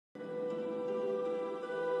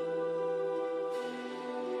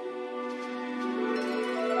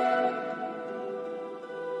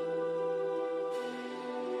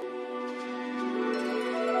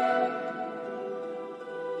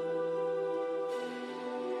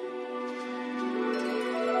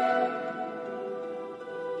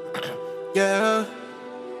Yeah.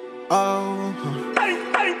 Oh.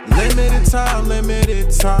 Limited time, limited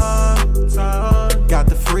time. Got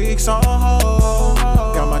the freaks on hold.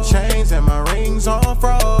 Got my chains and my rings on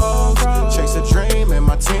froze. Chase a dream and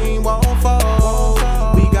my team won't fold.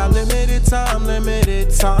 We got limited time,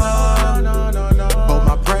 limited time. Hope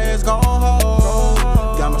my prayers gon' hold.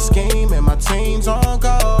 Got my scheme and my team's on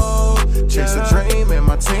go. Chase a dream and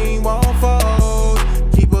my team won't fold.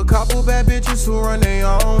 Keep a couple bad bitches who run their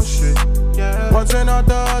own shit. One turn out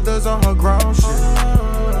the others on her grown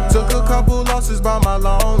shit. Took a couple losses by my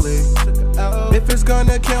lonely. If it's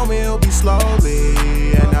gonna kill me, it'll be slowly.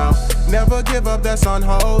 And I'll never give up, that's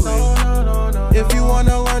unholy. If you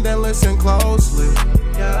wanna learn, then listen closely.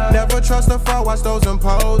 Never trust a fraud, watch those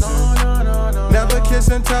imposing. Never kiss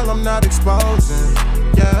and tell I'm not exposing.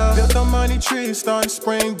 Built the money tree, starting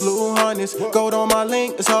spring blue honeys. Gold on my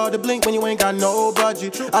link, it's hard to blink when you ain't got no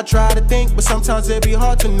budget. I try to think, but sometimes it be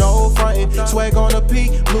hard to know frontin'. Swag on the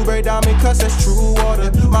peak, blueberry diamond cuts, that's true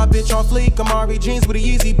water. My bitch on fleek, Amari jeans with the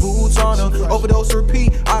easy boots on her. Overdose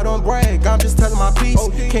repeat, I don't brag, I'm just telling my piece.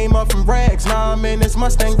 Came up from rags, now I'm in this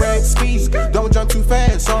Mustang red speed. Don't jump too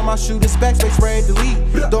fast, all my shooting specs, space red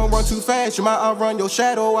delete. Don't run too fast, you might outrun your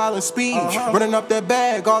shadow while in speed. Running up that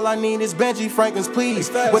bag, all I need is Benji Franklin's please.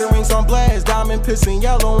 With the rings on blast, diamond pissing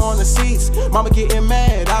yellow on the seats. Mama getting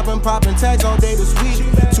mad, I've been popping tags all day this week.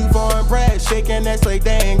 Too foreign bread, shaking ass like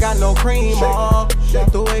they ain't got no cream on.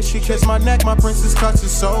 The way she kissed my neck, my princess cuts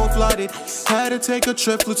is so flooded. Had to take a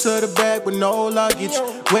trip, flew to the back with no luggage.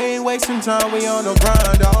 We ain't wasting time, we on the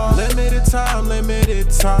grind, oh. Limited time, limited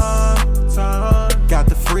time. Got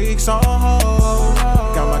the freaks on hold.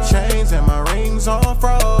 Got my chains and my rings on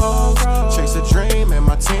froze. Chase a dream and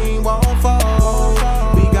my team won't fold.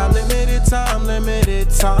 We got limited time, limited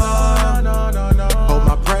time. Hope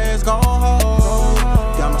my prayers gon' hold.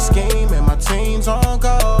 Got my scheme and my team's on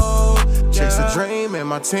go. Chase a dream and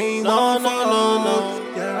my team won't fold.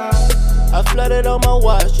 I flooded on my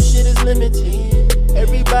watch, this shit is limited.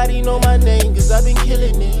 Everybody know my name cause I've been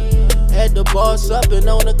killing it. Had to boss up and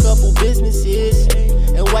own a couple businesses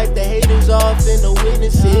and wipe the haters off and the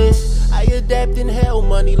witnesses. I adapt in hell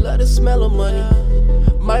money, love the smell of money.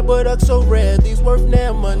 My product so rare, these worth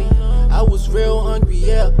now money. I was real hungry,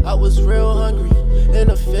 yeah, I was real hungry.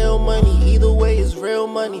 And I feel money, either way is real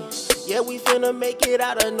money. Yeah, we finna make it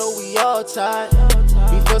out, I know we all tired.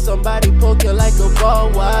 Before somebody poke you like a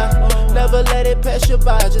ball wire. Never let it pass you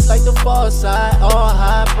by, just like the far side. All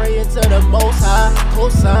high, praying to the most high,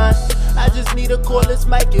 cosign. I just need a cordless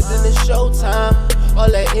mic, and then it's showtime. All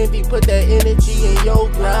that envy, put that energy in your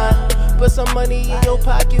grind. Put some money in your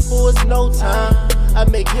pocket for it's no time. I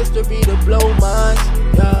make history to blow minds,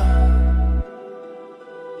 yeah.